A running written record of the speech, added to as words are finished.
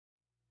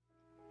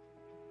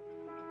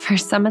For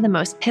some of the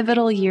most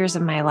pivotal years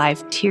of my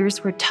life,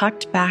 tears were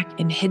tucked back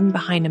and hidden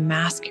behind a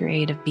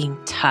masquerade of being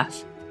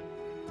tough,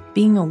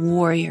 being a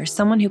warrior,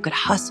 someone who could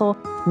hustle,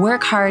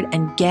 work hard,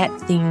 and get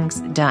things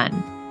done.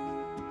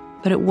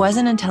 But it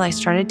wasn't until I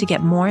started to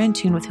get more in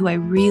tune with who I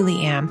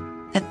really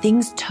am that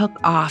things took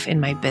off in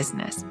my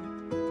business.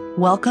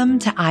 Welcome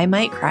to I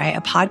Might Cry,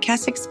 a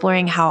podcast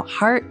exploring how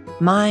heart,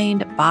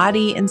 mind,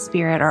 body, and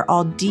spirit are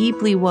all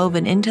deeply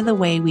woven into the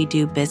way we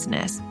do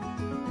business.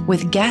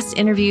 With guest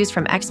interviews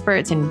from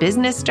experts in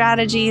business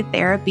strategy,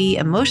 therapy,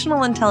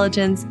 emotional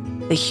intelligence,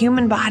 the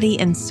human body,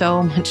 and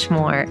so much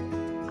more.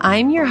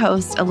 I'm your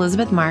host,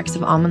 Elizabeth Marks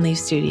of Almond Leaf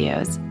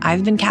Studios.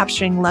 I've been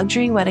capturing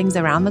luxury weddings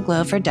around the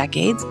globe for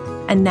decades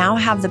and now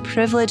have the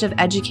privilege of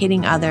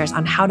educating others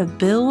on how to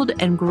build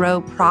and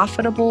grow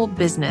profitable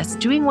business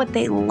doing what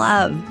they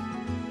love.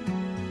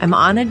 I'm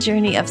on a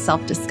journey of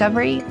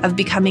self-discovery, of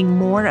becoming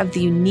more of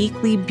the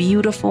uniquely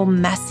beautiful,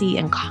 messy,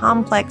 and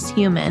complex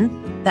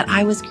human that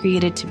I was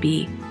created to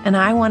be, and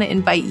I want to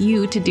invite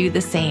you to do the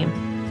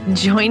same.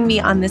 Join me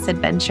on this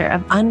adventure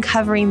of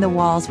uncovering the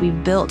walls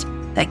we've built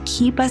that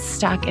keep us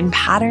stuck in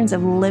patterns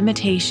of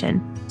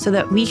limitation so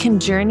that we can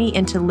journey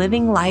into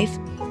living life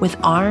with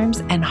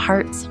arms and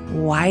hearts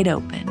wide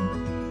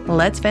open.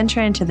 Let's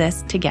venture into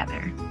this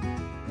together.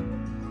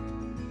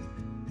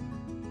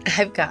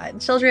 I've got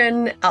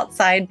children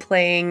outside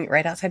playing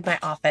right outside my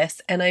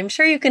office, and I'm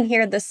sure you can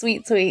hear the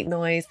sweet, sweet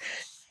noise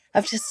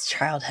of just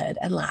childhood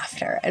and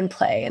laughter and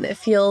play. And it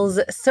feels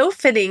so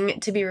fitting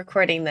to be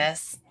recording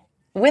this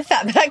with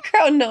that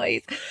background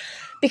noise,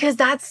 because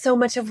that's so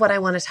much of what I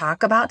want to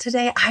talk about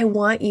today. I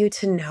want you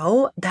to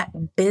know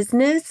that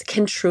business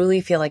can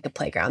truly feel like a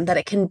playground, that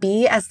it can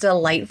be as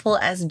delightful,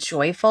 as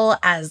joyful,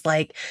 as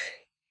like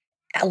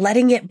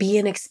letting it be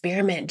an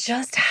experiment,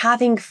 just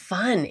having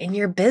fun in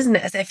your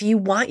business. If you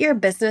want your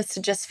business to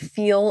just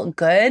feel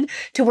good,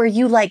 to where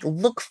you like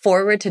look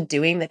forward to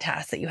doing the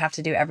tasks that you have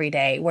to do every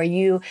day, where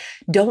you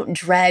don't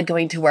dread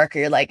going to work, or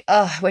you're like,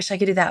 oh, I wish I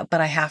could do that,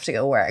 but I have to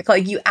go work.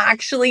 Like you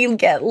actually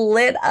get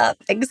lit up,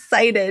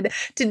 excited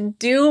to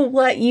do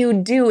what you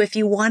do. If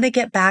you want to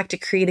get back to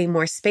creating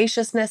more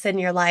spaciousness in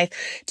your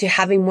life, to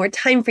having more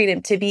time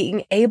freedom, to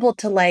being able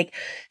to like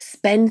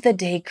spend the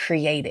day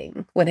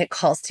creating when it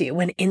calls to you,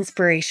 when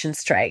inspiration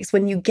strikes,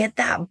 when you get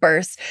that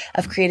burst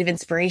of creative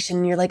inspiration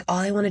and you're like, all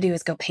I want to do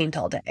is go paint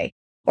all day,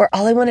 or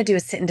all I want to do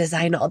is sit and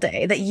design all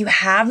day, that you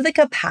have the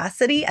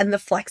capacity and the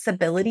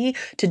flexibility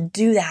to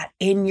do that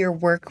in your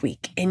work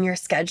week, in your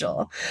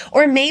schedule.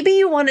 Or maybe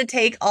you want to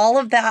take all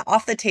of that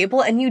off the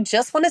table and you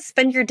just want to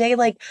spend your day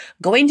like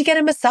going to get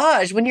a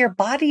massage when your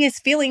body is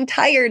feeling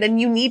tired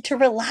and you need to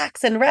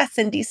relax and rest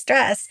and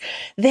de-stress.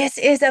 This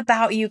is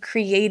about you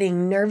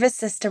creating nervous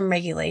system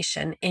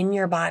regulation in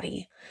your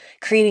body,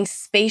 creating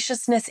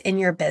spaciousness in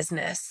your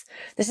business.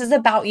 This is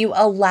about you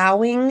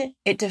allowing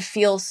it to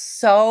feel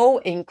so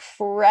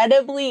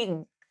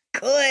incredibly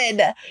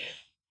good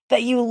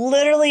that you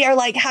literally are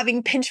like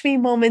having pinch me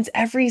moments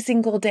every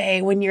single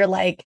day when you're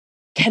like,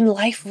 can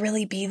life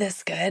really be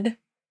this good?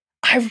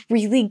 I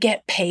really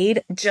get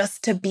paid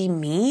just to be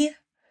me.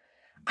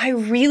 I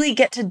really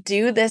get to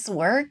do this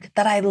work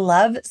that I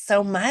love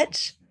so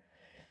much.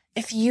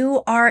 If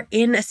you are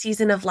in a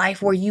season of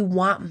life where you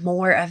want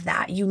more of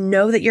that, you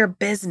know that your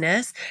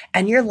business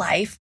and your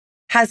life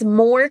has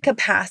more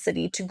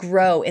capacity to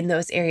grow in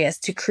those areas,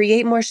 to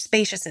create more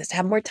spaciousness, to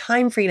have more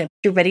time freedom.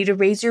 If you're ready to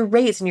raise your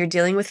rates and you're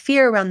dealing with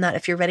fear around that,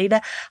 if you're ready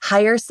to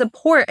hire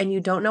support and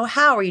you don't know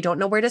how, or you don't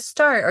know where to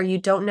start, or you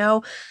don't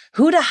know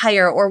who to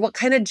hire, or what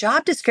kind of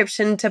job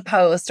description to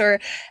post, or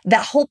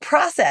that whole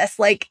process,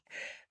 like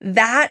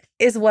that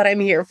is what I'm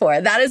here for.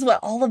 That is what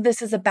all of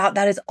this is about.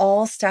 That is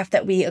all stuff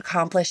that we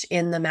accomplish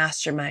in the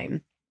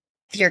mastermind.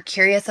 If you're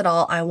curious at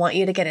all, I want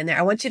you to get in there.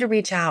 I want you to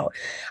reach out.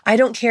 I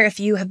don't care if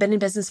you have been in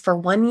business for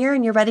 1 year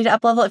and you're ready to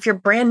up level, if you're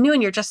brand new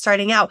and you're just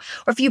starting out,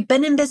 or if you've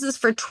been in business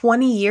for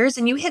 20 years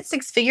and you hit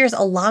 6 figures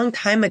a long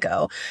time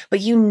ago, but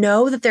you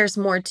know that there's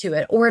more to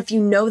it, or if you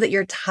know that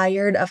you're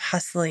tired of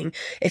hustling,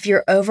 if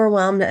you're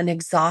overwhelmed and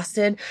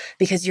exhausted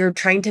because you're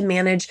trying to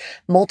manage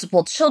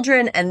multiple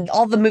children and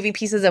all the moving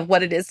pieces of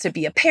what it is to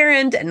be a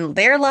parent and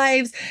their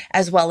lives,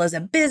 as well as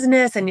a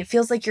business, and it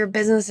feels like your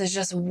business is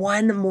just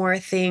one more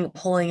thing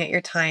pulling at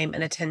your time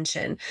and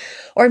attention.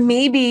 Or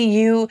maybe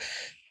you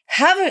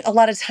have a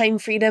lot of time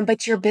freedom,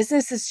 but your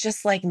business is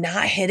just like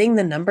not hitting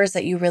the numbers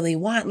that you really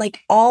want. Like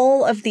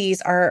all of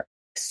these are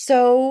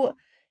so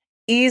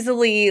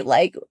easily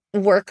like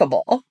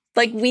workable.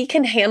 Like we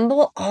can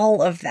handle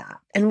all of that,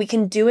 and we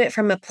can do it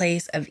from a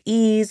place of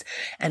ease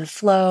and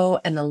flow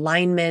and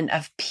alignment,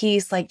 of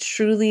peace, like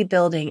truly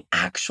building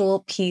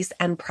actual peace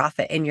and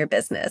profit in your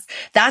business.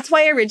 That's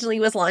why I originally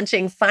was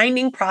launching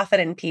Finding Profit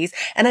and Peace.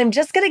 And I'm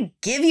just going to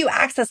give you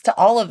access to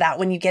all of that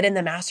when you get in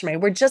the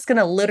mastermind. We're just going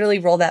to literally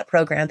roll that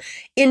program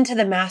into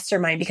the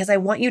mastermind because I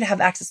want you to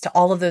have access to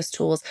all of those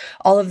tools,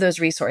 all of those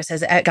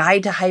resources, a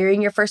guide to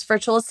hiring your first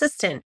virtual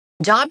assistant,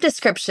 job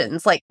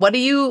descriptions, like what do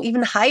you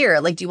even hire?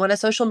 Like, do you want a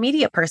social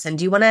media person?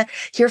 Do you want to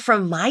hear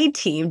from my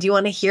team? Do you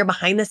want to hear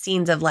behind the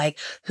scenes of like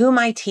who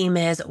my team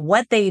is,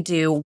 what they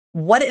do,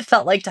 what it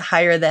felt like to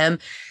hire them,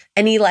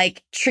 any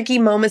like tricky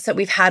moments that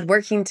we've had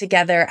working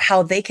together,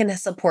 how they can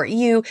support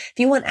you. If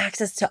you want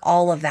access to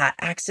all of that,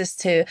 access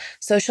to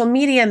social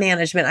media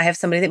management, I have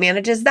somebody that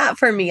manages that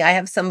for me. I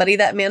have somebody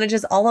that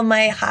manages all of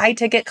my high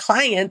ticket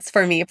clients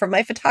for me for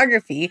my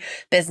photography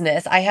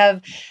business. I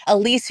have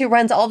Elise who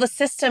runs all the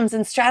systems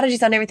and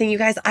strategies on everything. You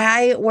guys,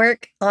 I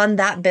work on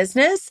that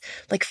business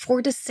like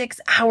 4 to 6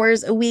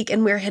 hours a week,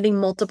 and we're hitting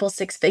multiple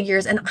six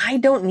figures. And I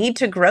don't need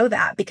to grow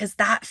that because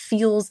that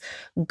feels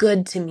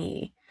good to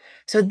me.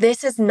 So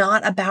this is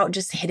not about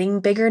just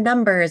hitting bigger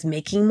numbers,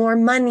 making more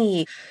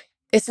money.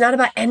 It's not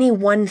about any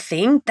one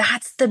thing.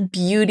 That's the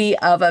beauty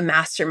of a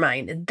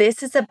mastermind.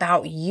 This is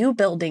about you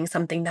building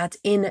something that's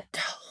in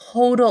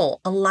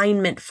total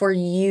alignment for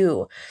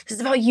you. This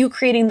is about you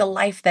creating the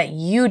life that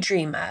you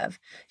dream of.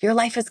 Your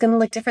life is going to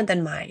look different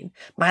than mine.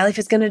 My life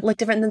is going to look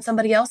different than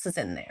somebody else's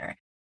in there.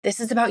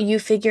 This is about you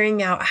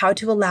figuring out how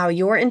to allow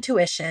your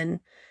intuition,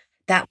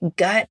 that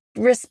gut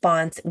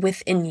response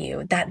within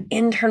you, that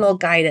internal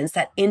guidance,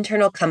 that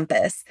internal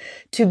compass,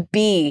 to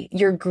be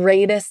your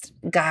greatest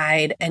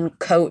guide and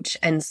coach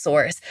and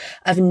source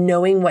of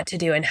knowing what to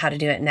do and how to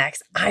do it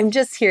next. I'm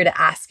just here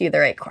to ask you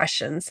the right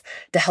questions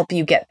to help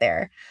you get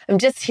there. I'm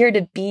just here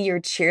to be your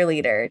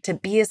cheerleader, to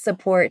be a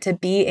support, to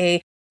be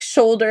a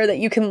shoulder that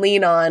you can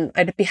lean on.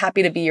 I'd be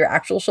happy to be your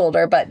actual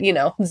shoulder, but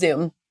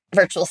Zoom.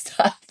 Virtual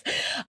stuff,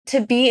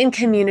 to be in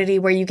community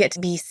where you get to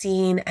be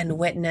seen and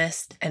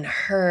witnessed and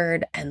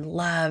heard and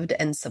loved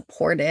and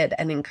supported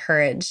and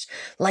encouraged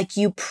like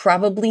you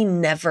probably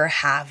never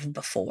have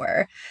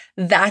before.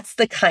 That's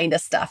the kind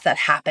of stuff that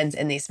happens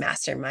in these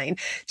mastermind.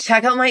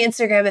 Check out my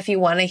Instagram if you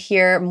want to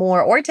hear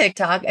more, or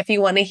TikTok if you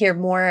want to hear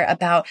more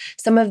about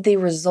some of the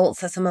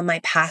results that some of my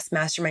past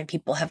mastermind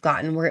people have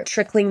gotten. We're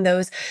trickling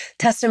those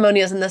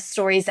testimonials and the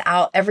stories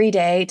out every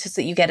day so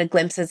that you get a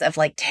glimpses of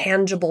like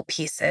tangible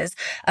pieces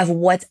of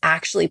what's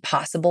actually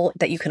possible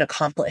that you can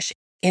accomplish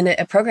in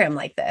a program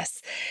like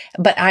this.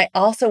 But I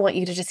also want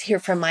you to just hear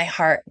from my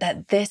heart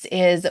that this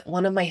is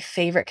one of my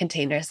favorite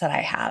containers that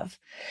I have.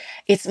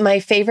 It's my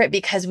favorite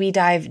because we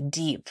dive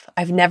deep.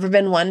 I've never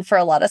been one for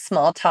a lot of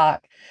small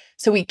talk.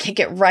 So we kick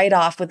it right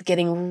off with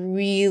getting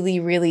really,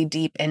 really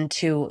deep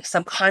into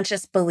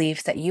subconscious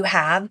beliefs that you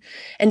have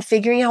and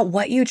figuring out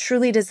what you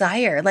truly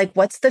desire. Like,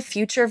 what's the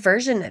future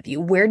version of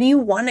you? Where do you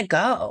want to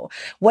go?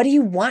 What do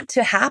you want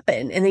to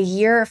happen in a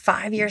year,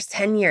 5 years,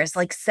 10 years?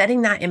 Like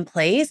setting that in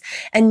place,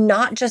 and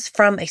not just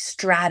from a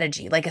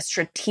strategy, like a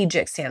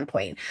strategic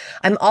standpoint.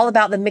 I'm all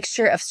about the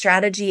mixture of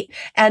strategy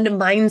and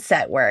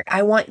mindset work.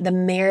 I want the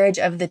marriage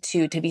of the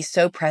two to be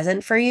so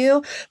present for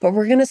you, but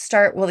we're going to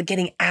start with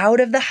getting out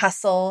of the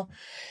hustle,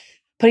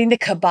 putting the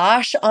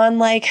kibosh on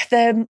like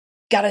the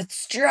gotta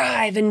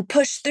strive and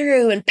push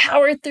through and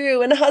power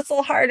through and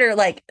hustle harder.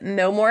 Like,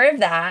 no more of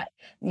that.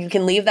 You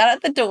can leave that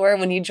at the door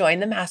when you join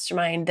the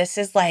mastermind. This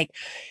is like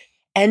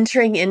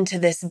entering into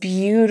this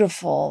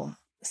beautiful,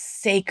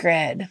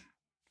 sacred,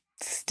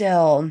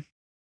 still,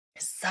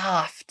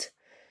 soft,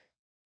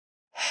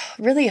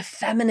 really a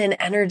feminine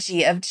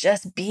energy of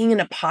just being in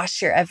a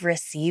posture of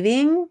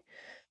receiving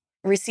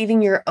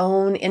your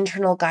own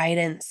internal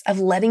guidance, of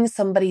letting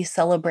somebody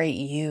celebrate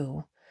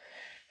you,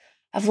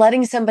 of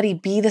letting somebody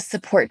be the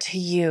support to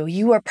you.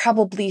 You are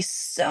probably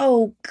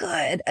so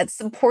good at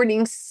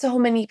supporting so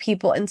many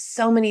people and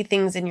so many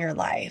things in your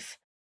life.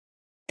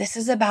 This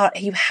is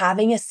about you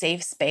having a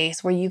safe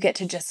space where you get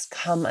to just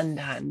come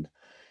undone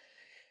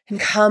and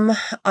come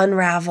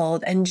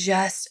unraveled and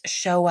just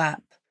show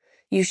up.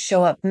 You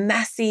show up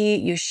messy,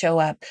 you show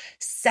up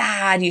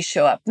sad, you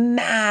show up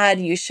mad,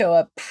 you show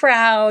up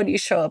proud, you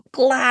show up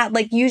glad,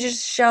 like you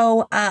just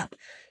show up.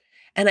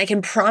 And I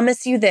can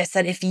promise you this,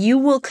 that if you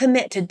will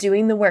commit to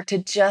doing the work to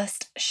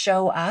just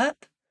show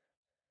up,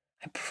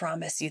 I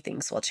promise you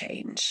things will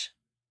change.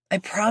 I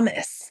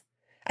promise.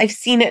 I've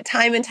seen it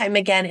time and time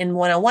again in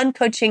one-on-one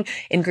coaching,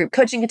 in group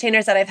coaching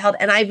containers that I've held,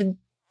 and I've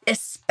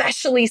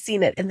especially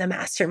seen it in the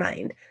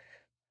mastermind.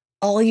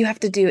 All you have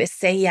to do is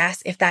say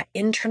yes if that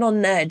internal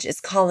nudge is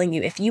calling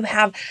you. If you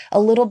have a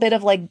little bit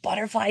of like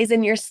butterflies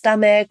in your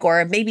stomach,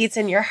 or maybe it's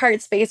in your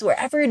heart space,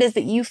 wherever it is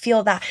that you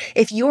feel that,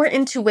 if your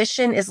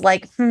intuition is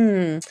like,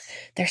 there's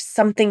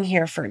something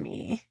here for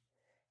me,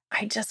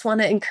 I just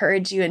want to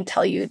encourage you and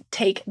tell you,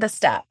 take the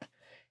step.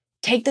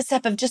 Take the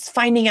step of just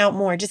finding out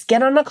more. Just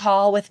get on a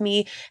call with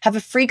me, have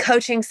a free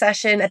coaching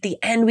session. At the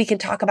end, we can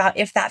talk about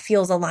if that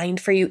feels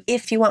aligned for you,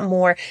 if you want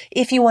more,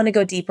 if you want to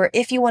go deeper,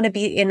 if you want to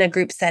be in a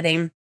group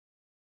setting.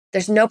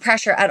 There's no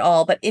pressure at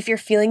all, but if you're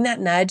feeling that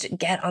nudge,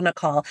 get on a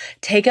call.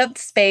 Take up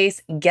space,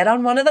 get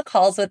on one of the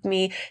calls with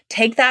me,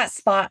 take that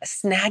spot,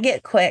 snag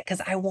it quick,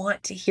 because I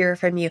want to hear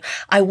from you.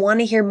 I want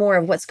to hear more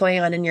of what's going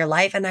on in your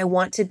life, and I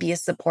want to be a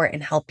support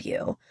and help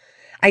you.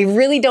 I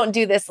really don't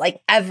do this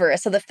like ever.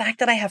 So the fact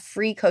that I have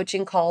free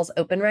coaching calls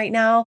open right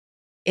now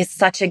is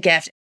such a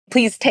gift.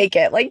 Please take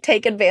it, like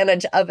take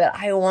advantage of it.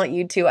 I want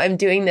you to. I'm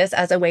doing this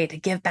as a way to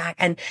give back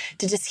and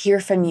to just hear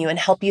from you and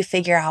help you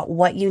figure out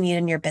what you need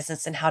in your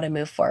business and how to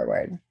move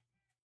forward.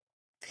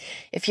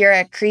 If you're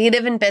a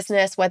creative in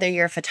business, whether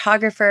you're a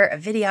photographer, a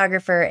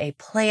videographer, a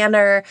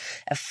planner,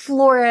 a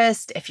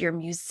florist, if you're a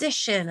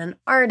musician, an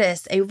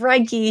artist, a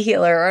Reiki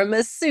healer, or a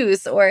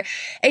masseuse, or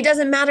it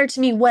doesn't matter to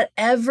me,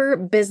 whatever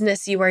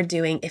business you are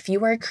doing, if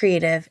you are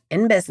creative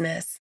in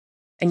business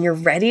and you're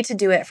ready to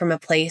do it from a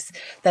place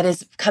that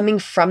is coming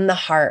from the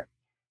heart,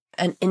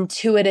 an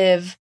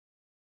intuitive,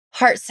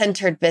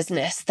 heart-centered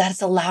business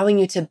that's allowing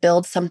you to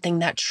build something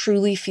that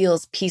truly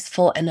feels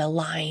peaceful and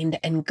aligned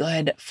and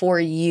good for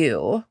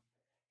you,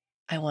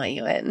 I want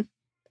you in.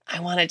 I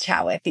want to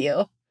chat with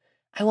you.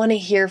 I want to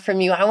hear from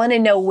you. I want to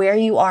know where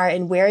you are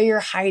and where you're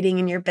hiding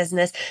in your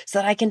business so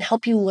that I can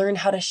help you learn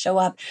how to show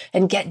up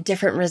and get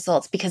different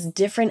results, because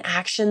different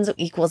actions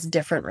equals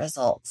different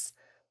results.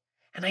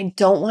 And I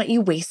don't want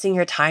you wasting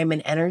your time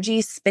and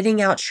energy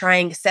spitting out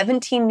trying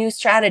 17 new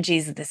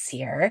strategies this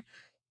year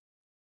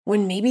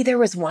when maybe there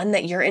was one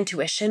that your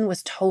intuition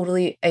was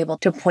totally able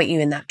to point you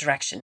in that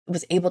direction,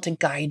 was able to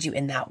guide you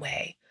in that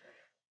way.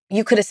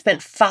 You could have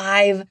spent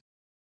 5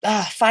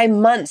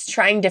 months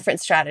trying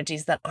different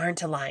strategies that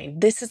aren't aligned.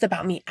 This is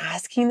about me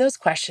asking those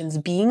questions,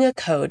 being a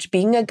coach,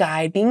 being a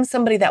guide, being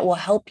somebody that will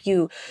help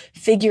you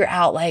figure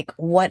out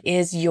what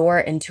is your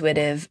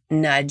intuitive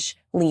nudge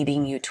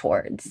leading you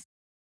towards.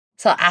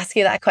 So I'll ask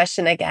you that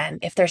question again.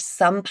 If there's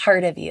some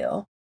part of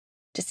you,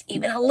 just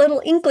even a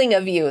little inkling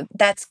of you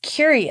that's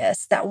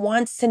curious, that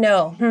wants to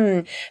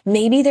know,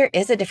 maybe there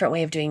is a different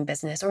way of doing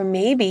business, or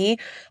maybe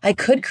I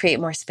could create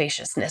more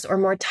spaciousness or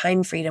more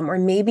time freedom, or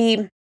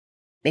maybe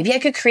I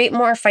could create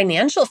more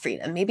financial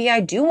freedom. Maybe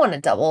I do want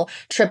to double,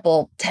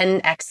 triple,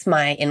 10x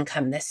my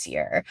income this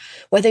year.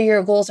 Whether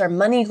your goals are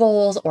money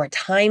goals or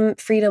time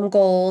freedom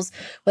goals,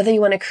 whether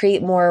you want to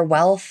create more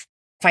wealth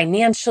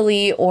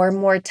financially or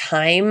more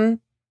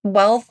time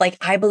wealth,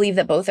 I believe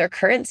that both are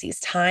currencies.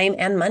 Time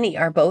and money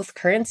are both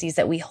currencies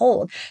that we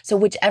hold. So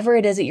whichever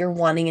it is that you're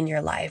wanting in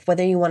your life,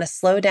 whether you want to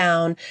slow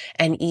down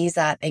and ease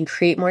up and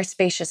create more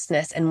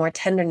spaciousness and more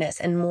tenderness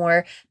and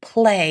more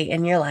play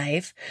in your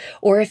life,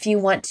 or if you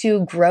want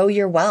to grow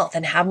your wealth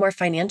and have more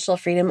financial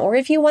freedom, or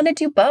if you want to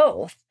do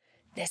both,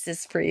 this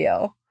is for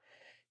you.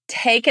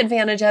 Take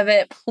advantage of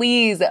it.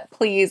 Please,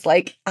 please.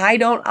 I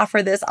don't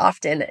offer this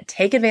often.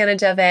 Take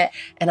advantage of it.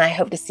 And I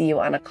hope to see you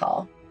on a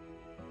call.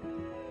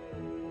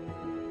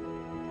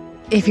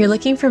 If you're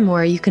looking for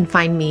more, you can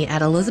find me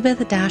at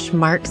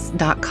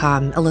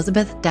elizabeth-marks.com,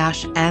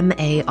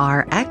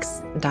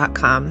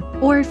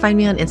 elizabeth-marx.com, or find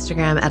me on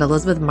Instagram at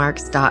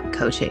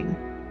elizabethmarks.coaching.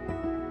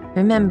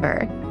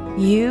 Remember,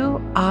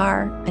 you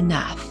are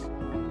enough.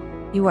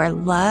 You are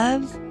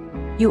love,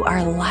 you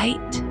are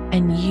light,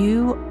 and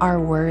you are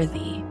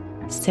worthy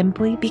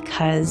simply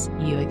because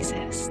you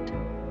exist.